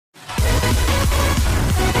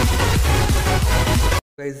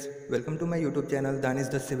Guys, welcome to my YouTube channel Danish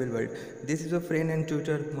the Civil World. This is your friend and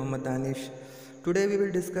tutor Muhammad Danish. Today we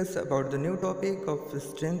will discuss about the new topic of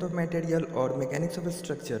strength of material or mechanics of a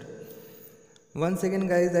structure. Once again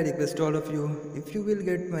guys, I request all of you, if you will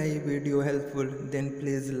get my video helpful, then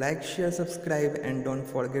please like, share, subscribe and don't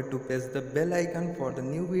forget to press the bell icon for the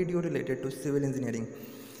new video related to civil engineering.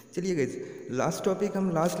 चलिए guys, last topic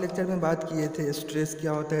हम last lecture में बात किए थे, stress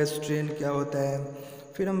क्या होता है, strain क्या होता है।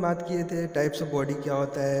 फिर हम बात किए थे टाइप्स ऑफ बॉडी क्या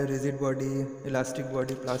होता है, rigid body, elastic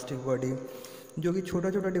body, plastic body, जो कि छोटा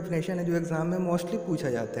छोटा डिफिनेशन है जो एग्ज़ाम में मोस्टली पूछा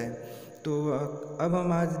जाता है। तो अब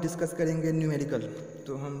हम आज डिस्कस करेंगे न्यूमेरिकल।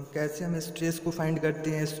 तो हम कैसे हम स्ट्रेस को फाइंड करते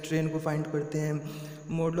हैं, स्ट्रेन को फाइंड करते हैं,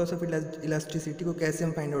 मॉडुलस ऑफ इलास्टिसिटी को कैसे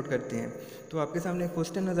हम फाइंड आउट करते हैं। तो आपके सामने एक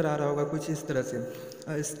क्वेश्चन नज़र आ रहा होगा कुछ इस तरह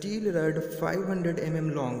से, steel rod 500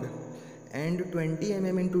 mm long and 20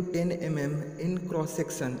 mm into 10 mm in cross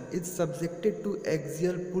section is subjected to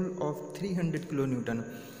axial pull of 300 kN।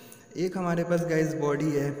 एक हमारे पास गाइस बॉडी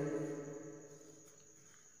है,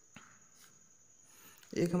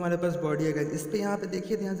 एक हमारे पास बॉडी है गाइस, इस पे यहाँ पे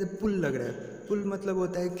देखिए यहाँ से पुल लग रहा है। पुल मतलब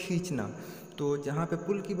होता है खींचना। तो जहाँ पे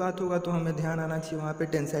पुल की बात होगा तो हमें ध्यान आना चाहिए वहाँ पे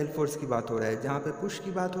टेंसाइल फोर्स की बात हो रहा है, जहाँ पे पुश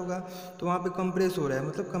की बात होगा तो वहाँ पे कंप्रेस हो रहा है,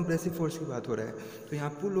 मतलब कंप्रेसिव फोर्स की बात हो रहा है। तो यहाँ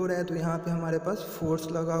पुल हो रहा है तो यहाँ पे हमारे पास फोर्स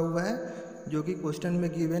लगा हुआ है जो कि क्वेश्चन में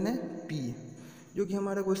गिवन है P, जो कि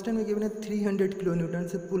हमारा क्वेश्चन में गिवन है 300 kN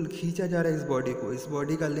से पुल खींचा जा रहा है इस बॉडी को। इस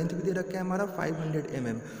बॉडी का लेंथ भी दे रखा है हमारा 500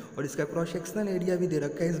 mm और इसका क्रॉस सेक्शनल एरिया भी दे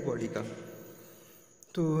रखा है इस बॉडी का।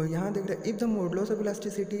 तो यहाँ देख रहे हैं, if the modulus of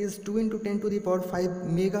elasticity is 2 × 10⁵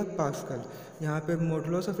 mega pascal. यहाँ पे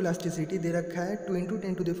मॉडुलस ऑफ इलास्टिसिटी दे रखा है 2 ×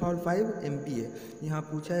 10⁵ MPa। यहाँ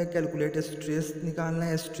पूछा है कैलकुलेट स्ट्रेस निकालना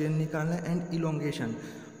है, स्ट्रेन निकालना है एंड इलोंगेशन।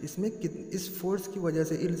 इसमें इस फोर्स की वजह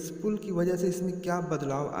से, इस पुल की वजह से इसमें क्या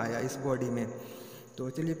बदलाव आया इस बॉडी में। तो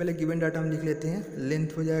चलिए पहले गिवन डाटा हम लिख लेते हैं।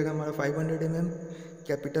 लेंथ हो जाएगा हमारा 500 mm,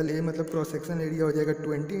 कैपिटल ए मतलब क्रॉस सेक्शन एरिया हो जाएगा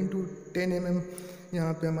 20 × 10 mm।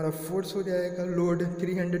 यहाँ पे हमारा फोर्स हो जाएगा लोड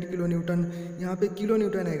 300 kN, यहाँ पे किलो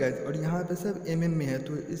न्यूटन है गाइस और यहाँ पे सब mm में है,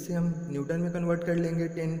 तो इसे हम न्यूटन में कन्वर्ट कर लेंगे।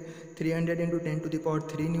 300 ×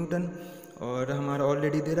 10⁻³ न्यूटन। और हमारा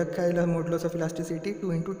ऑलरेडी दे रखा है मॉडुलस ऑफ इलास्टिसिटी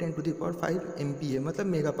 2 × 10⁵ MPa मतलब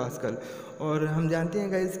मेगा पास्कल। और हम जानते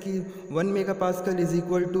हैं गाइस कि 1 mega pascal is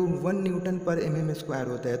equal to 1 N/mm²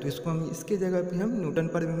 होता है, तो इसको हम इसके जगह पे हम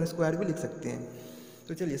N/mm² भी लिख सकते हैं।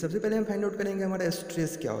 तो चलिए सबसे पहले हम फाइंड आउट करेंगे हमारा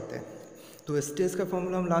स्ट्रेस क्या होता है। तो स्ट्रेस का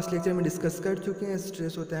फॉर्मूला हम लास्ट लेक्चर में डिस्कस कर चुके हैं।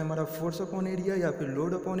 स्ट्रेस होता है हमारा फोर्स अपॉन एरिया या फिर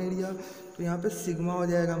लोड अपॉन एरिया। तो यहाँ पे सिग्मा हो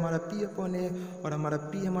जाएगा हमारा P/A और हमारा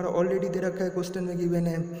P हमारा ऑलरेडी दे रखा है, क्वेश्चन में गिवन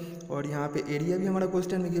है, और यहाँ पे एरिया भी हमारा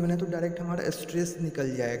क्वेश्चन में गिवन है, तो डायरेक्ट हमारा स्ट्रेस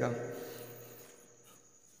निकल जाएगा।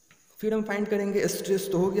 फिर हम फाइंड करेंगे स्ट्रेस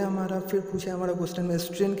तो हो गया हमारा। फिर पूछा हमारा क्वेश्चन में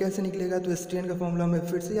स्ट्रेन कैसे निकलेगा, तो स्ट्रेन का फॉर्मूला हमें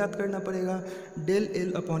फिर से याद करना पड़ेगा, del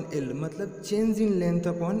L/L मतलब change in length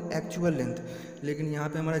upon actual length. लेकिन यहाँ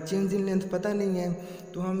पे हमारा चेंज इन लेंथ पता नहीं है,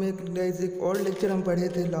 तो हम एक और लेक्चर हम पढ़े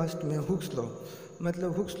थे लास्ट में, हुक्स लॉ।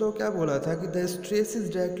 मतलब हुक्स लॉ क्या बोला था कि the stress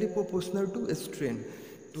is directly proportional to strain.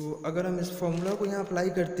 तो अगर हम इस फॉर्मूला को यहाँ अप्लाई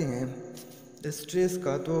करते हैं स्ट्रेस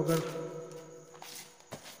का, तो अगर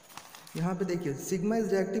यहाँ पे देखिए sigma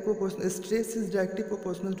is directly proportional, stress is directly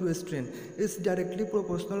proportional to strain. इस डायरेक्टली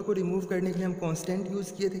प्रोपोर्शनल को रिमूव करने के लिए हम कांस्टेंट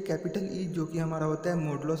यूज़ किए थे कैपिटल E, जो कि हमारा होता है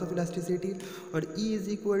मॉडुलस ऑफ इलास्टिसिटी, और E is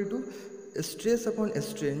equal to stress upon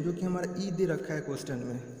strain, जो कि हमारा E दे रखा है क्वेश्चन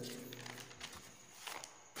में।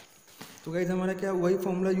 तो गाइज हमारा क्या वही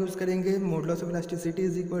फॉर्मूला यूज़ करेंगे, modulus of elasticity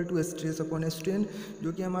is equal to stress upon strain,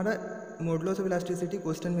 जो कि हमारा मॉडुलस ऑफ इलास्टिसिटी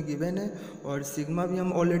क्वेश्चन में गिवन है, और सिग्मा भी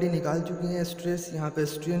हम ऑलरेडी निकाल चुके हैं स्ट्रेस। यहाँ पे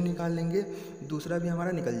स्ट्रेन निकाल लेंगे, दूसरा भी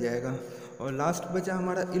हमारा निकल जाएगा। और लास्ट बचा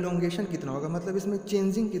हमारा इलोंगेशन कितना होगा, मतलब इसमें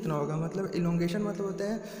चेंजिंग कितना होगा। मतलब इलोंगेशन मतलब होता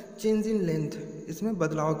है चेंज इन लेंथ, इसमें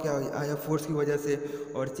बदलाव क्या आया फोर्स की वजह से,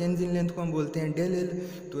 और चेंज इन लेंथ को हम बोलते हैं del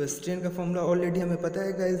L। तो स्ट्रेन का फॉर्मूला ऑलरेडी हमें पता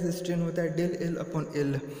है गाइस, स्ट्रेन होता है del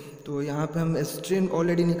L/L। तो यहाँ पे हम स्ट्रेन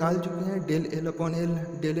ऑलरेडी निकाल चुके हैं, del L/L।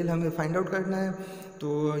 del L हमें फाइंड आउट करना है,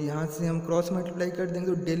 तो यहाँ से हम क्रॉस मल्टीप्लाई कर देंगे,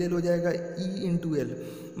 तो del L हो जाएगा E × L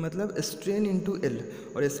मतलब स्ट्रेन इंटू L,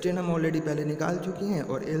 और स्ट्रेन हम ऑलरेडी पहले निकाल चुके हैं,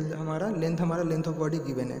 और L हमारा लेंथ ऑफ बॉडी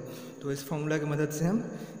गिवन है। तो इस फॉर्मूला की मदद से हम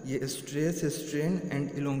ये स्ट्रेस, स्ट्रेन एंड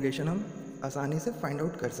इलोंगेशन हम आसानी से फाइंड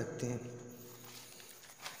आउट कर सकते हैं।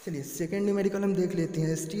 चलिए सेकेंड न्यूमेरिकल हम देख लेते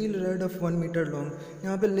हैं। Steel rod of 1 metre long,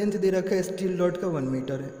 यहाँ पे लेंथ दे रखा है स्टील रड का 1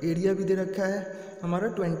 मीटर, एरिया भी दे रखा है हमारा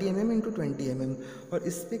 20 mm × 20 mm, और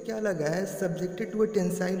इस पर क्या लगा है, subjected to a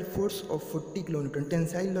tensile force of 40 kN।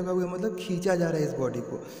 Tensile लगा हुआ है मतलब खींचा जा रहा है इस बॉडी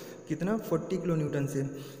को, कितना 40 kN से।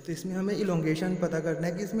 तो इसमें हमें इलोंगेशन पता करना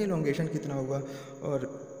है कि इसमें इलोंगेशन कितना होगा, और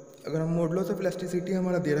अगर हम मॉडुलस ऑफ इलास्टिसिटी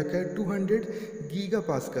हमारा दे रखा है 200 गीगा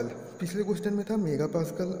पास्कल, पिछले क्वेश्चन में था मेगा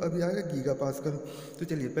पास्कल, अभी आएगा गीगा पास्कल। तो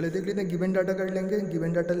चलिए पहले देख लेते हैं, गिवन डाटा कर लेंगे।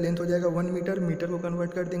 गिवन डाटा लेंथ हो जाएगा 1 मीटर, मीटर को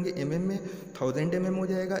कन्वर्ट कर देंगे mm में, 1000 mm हो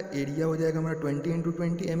जाएगा। एरिया हो जाएगा हमारा 20 ×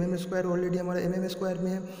 20 mm स्क्वायर, ऑलरेडी हमारा mm स्क्वायर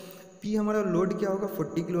में है। पी हमारा लोड क्या होगा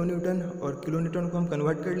 40 किलो न्यूटन, और किलो न्यूटन को हम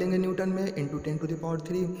कन्वर्ट कर लेंगे न्यूटन में इंटू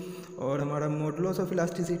 10⁻3। और हमारा मॉडुलस ऑफ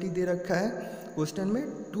इलास्टिसिटी दे रखा है क्वेश्चन में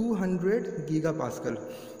 200 गीगा पास्कल।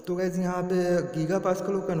 तो गाइस यहाँ पे गीगा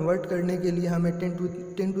पास्कल को कन्वर्ट करने के लिए हमें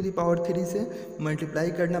 10⁻3 से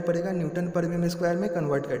मल्टीप्लाई करना पड़ेगा न्यूटन पर mm स्क्वायर में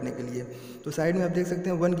कन्वर्ट करने के लिए। तो साइड में आप देख सकते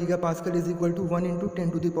हैं 1 giga pascal is equal to 1 ×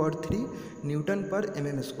 10⁻3 Newton पर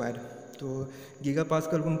mm स्क्वायर। तो गीगा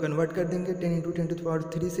पास्कल को हम कन्वर्ट कर देंगे 10 ×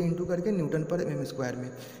 10⁻3 से इंटू करके न्यूटन पर mm स्क्वायर में।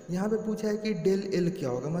 यहाँ पे पूछा है कि डेल एल क्या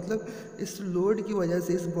होगा, मतलब इस लोड की वजह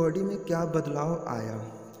से इस बॉडी में क्या बदलाव आया।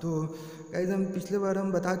 तो गाइस हम पिछले बार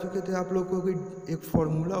हम बता चुके थे आप लोगों को कि एक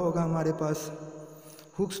फार्मूला होगा हमारे पास,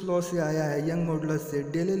 हुक्स लॉ से आया है, यंग मॉडुलस से,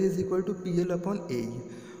 del L is equal to PL/AE।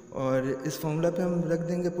 और इस फॉर्मूला पे हम रख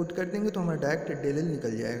देंगे, पुट कर देंगे तो हमारा डायरेक्ट डेल एल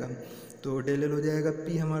निकल जाएगा। तो डेल एल हो जाएगा,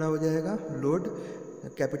 P हमारा हो जाएगा लोड,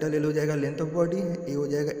 कैपिटल L हो जाएगा लेंथ ऑफ बॉडी, A हो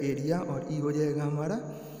जाएगा एरिया, और E हो जाएगा हमारा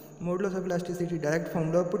modulus of elasticity. Direct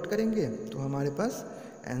formula put करेंगे तो हमारे पास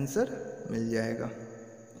आंसर मिल जाएगा।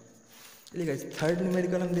 चलिए गाइस थर्ड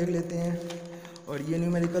न्यूमेरिकल हम देख लेते हैं, और ये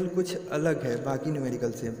न्यूमेरिकल कुछ अलग है बाकी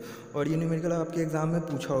न्यूमेरिकल से, और ये न्यूमेरिकल आपके एग्जाम में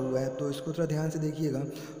पूछा हुआ है, तो इसको थोड़ा ध्यान से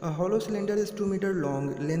देखिएगा। Hollow cylinder is 2 metre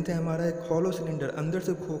long, length है हमारा एक हॉलो सिलेंडर, अंदर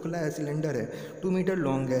से खोखला है, सिलेंडर है, 2 मीटर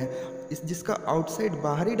लॉन्ग है, जिसका आउटसाइड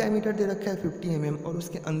बाहरी डायमीटर दे रखा है 50 mm और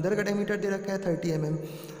उसके अंदर का डायमीटर दे रखा है 30 mm।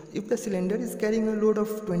 If the cylinder is carrying a load of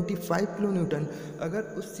 25 kilo Newton, अगर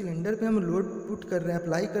उस सिलेंडर पे हम लोड पुट कर रहे हैं,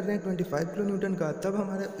 अप्लाई कर रहे हैं 25 किलो न्यूटन का, तब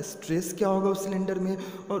हमारा स्ट्रेस क्या होगा उस सिलेंडर में,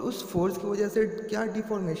 और उस फोर्स की वजह से क्या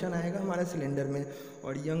डिफॉर्मेशन आएगा हमारा सिलेंडर में।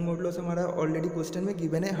 और यंग मॉडुलस हमारा ऑलरेडी क्वेश्चन में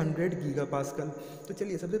गिवन है 100 गीगा पास्कल। तो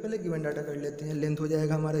चलिए सबसे पहले गिवन डाटा कर लेते हैं। लेंथ हो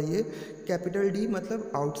जाएगा हमारा ये कैपिटल D,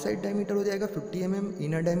 मतलब आउटसाइड डायमीटर हो जाएगा 50 mm,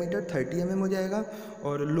 इनर डायमीटर 30 mm हो जाएगा,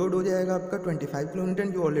 और लोड हो जाएगा आपका 25 किलो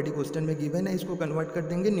न्यूटन, जो ऑलरेडी क्वेश्चन में गिवन है। इसको कन्वर्ट कर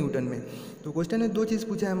देंगे न्यूटन में। तो क्वेश्चन में 2 चीज़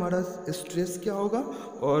पूछा है, हमारा स्ट्रेस क्या होगा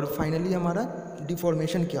और फाइनली हमारा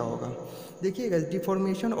डिफॉर्मेशन क्या होगा। देखिएगा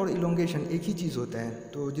डिफॉर्मेशन और इलोंगेशन एक ही चीज़ होता है,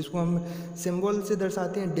 तो जिसको हम सिंबल से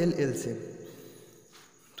दर्शाते हैं डेल एल से।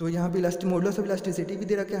 तो यहाँ पे मॉडुलस ऑफ इलास्टिसिटी भी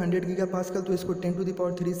दे रखा है 100 गीगा पास्कल, तो इसको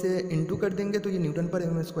 10⁻3 से इंटू कर देंगे तो ये न्यूटन पर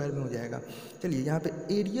mm स्क्वायर में हो जाएगा। चलिए यहाँ पे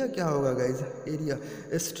एरिया क्या होगा गाइज, एरिया,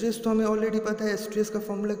 स्ट्रेस तो हमें ऑलरेडी पता है, स्ट्रेस का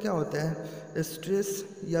फॉर्मूला क्या होता है, स्ट्रेस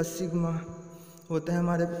या सिग्मा होता है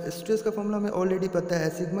हमारे, स्ट्रेस का फॉर्मूला हमें ऑलरेडी पता है,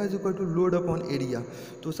 sigma is equal to load upon area.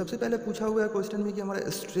 तो सबसे पहले पूछा हुआ है क्वेश्चन में कि हमारा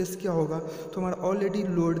स्ट्रेस क्या होगा, तो हमारा ऑलरेडी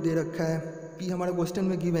लोड दे रखा है, P हमारा क्वेश्चन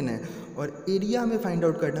में गिवन है, और एरिया हमें फाइंड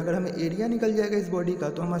आउट करना। अगर हमें एरिया निकल जाएगा इस बॉडी का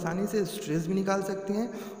तो हम आसानी से स्ट्रेस भी निकाल सकते हैं,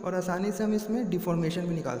 और आसानी से हम इसमें डिफॉर्मेशन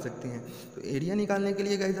भी निकाल सकते हैं। तो एरिया निकालने के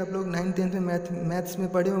लिए गाइस आप लोग 9th-10th में मैथ्स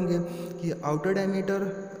में पढ़े होंगे कि आउटर डायमीटर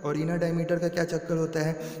और इनर डायमीटर का क्या चक्कर होता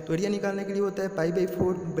है। तो एरिया निकालने के लिए होता है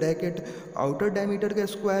π/4 ब्रैकेट आउटर डायमीटर का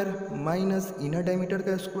स्क्वायर माइनस इनर डायमीटर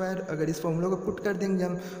का स्क्वायर। अगर इस फॉर्मूला को पुट कर देंगे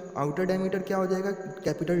हम, आउटर डायमीटर क्या हो जाएगा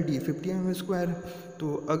कैपिटल D 50 mm स्क्वायर।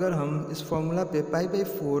 तो अगर हम इस फॉर्मूला पे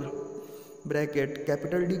π/4 ब्रैकेट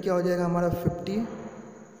कैपिटल D क्या हो जाएगा हमारा 50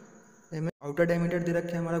 mm, आउटर डायमीटर दे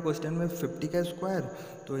रखे हैं हमारा क्वेश्चन में 50 का स्क्वायर,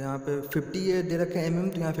 तो यहाँ पे 50 ये दे रखे हैं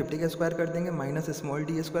mm, तो यहाँ 50 का स्क्वायर कर देंगे, माइनस स्मॉल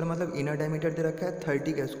d स्क्वायर, मतलब इनर डायमीटर दे रखा है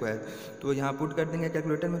 30 का स्क्वायर। तो यहाँ पुट कर देंगे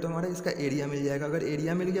कैलकुलेटर में, तो हमारा इसका एरिया मिल जाएगा। अगर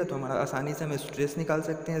एरिया मिल गया तो हमारा आसानी से हम स्ट्रेस निकाल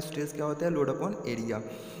सकते हैं। स्ट्रेस क्या होता है, लोड अपॉन एरिया।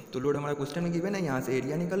 तो लोड हमारा क्वेश्चन में गिवन है, यहाँ से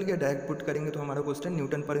एरिया निकल गया, डायरेक्ट पुट करेंगे तो हमारा क्वेश्चन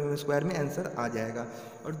न्यूटन पर mm स्क्वायर में आंसर आ जाएगा।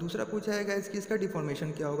 और दूसरा पूछा है गाइस कि इसका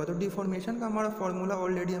डिफॉर्मेशन क्या होगा। तो डिफॉर्मेशन का हमारा फॉर्मूला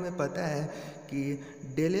ऑलरेडी हमें पता है कि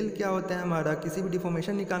डेल एल क्या होता है हमारा, किसी भी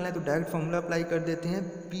डिफॉर्मेशन निकालना है तो डायरेक्ट फॉर्मूला अप्लाई कर देते हैं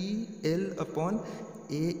PL/AE।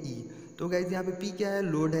 तो गाइज यहाँ पे P क्या है,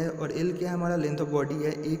 लोड है, और L क्या है हमारा लेंथ ऑफ बॉडी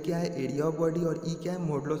है, A क्या है एरिया ऑफ बॉडी, और E क्या है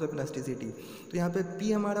मॉडुलस ऑफ इलास्टिसिटी। तो यहाँ पे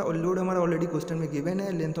P हमारा और लोड हमारा ऑलरेडी क्वेश्चन में गिवन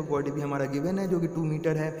है, लेंथ ऑफ बॉडी भी हमारा गिवन है जो कि 2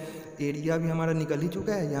 मीटर है, एरिया भी हमारा निकल ही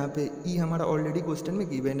चुका है। यहाँ पे E हमारा ऑलरेडी क्वेश्चन में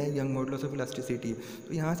गिवन है, यंग मॉडुलस ऑफ इलास्टिसिटी।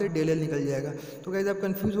 तो यहाँ से डेल एल निकल जाएगा। तो गाइज आप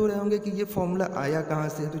कन्फ्यूज़ हो रहे होंगे कि ये फॉर्मूला आया कहाँ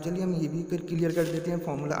से, तो चलिए हम ये भी क्लियर कर देते हैं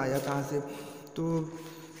फॉर्मूला आया कहाँ से। तो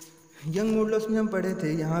यंग मॉडुलस में हम पढ़े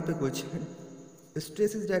थे यहाँ पे कुछ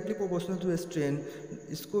stress is directly proportional to strain.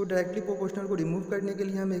 इसको डायरेक्टली प्रोपोर्शनल को रिमूव करने के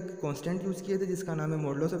लिए हम एक कांस्टेंट यूज़ किए थे जिसका नाम है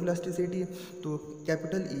मॉडुलस ऑफ इलास्टिसिटी, तो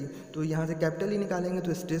कैपिटल E। तो यहाँ से कैपिटल E निकालेंगे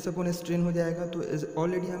तो स्ट्रेस अपॉन स्ट्रेन हो जाएगा। तो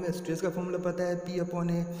ऑलरेडी हमें स्ट्रेस का फॉर्मूला पता है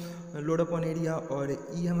P/A लोड अपॉन एरिया, और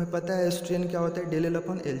E हमें पता है स्ट्रेन क्या होता है del L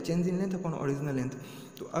upon L, change in length upon original length.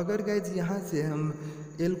 तो अगर गाइज यहाँ से हम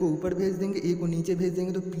एल को ऊपर भेज देंगे, ए को नीचे भेज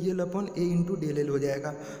देंगे, तो पी एल अपॉन ए इंटू डेल एल हो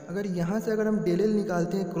जाएगा। अगर यहाँ से अगर हम डेल एल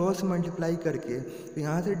निकालते हैं क्रॉस मल्टीप्लाई करके, तो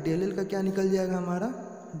यहाँ से डेल एल का क्या निकल जाएगा, हमारा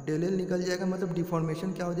डेल एल निकल जाएगा, मतलब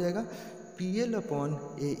डिफॉर्मेशन क्या हो जाएगा, पी एल अपॉन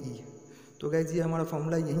ए ई। तो गाइस ये हमारा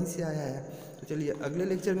फॉर्मूला यहीं से आया है। तो चलिए अगले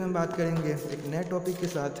लेक्चर में हम बात करेंगे एक नए टॉपिक के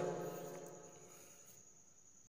साथ।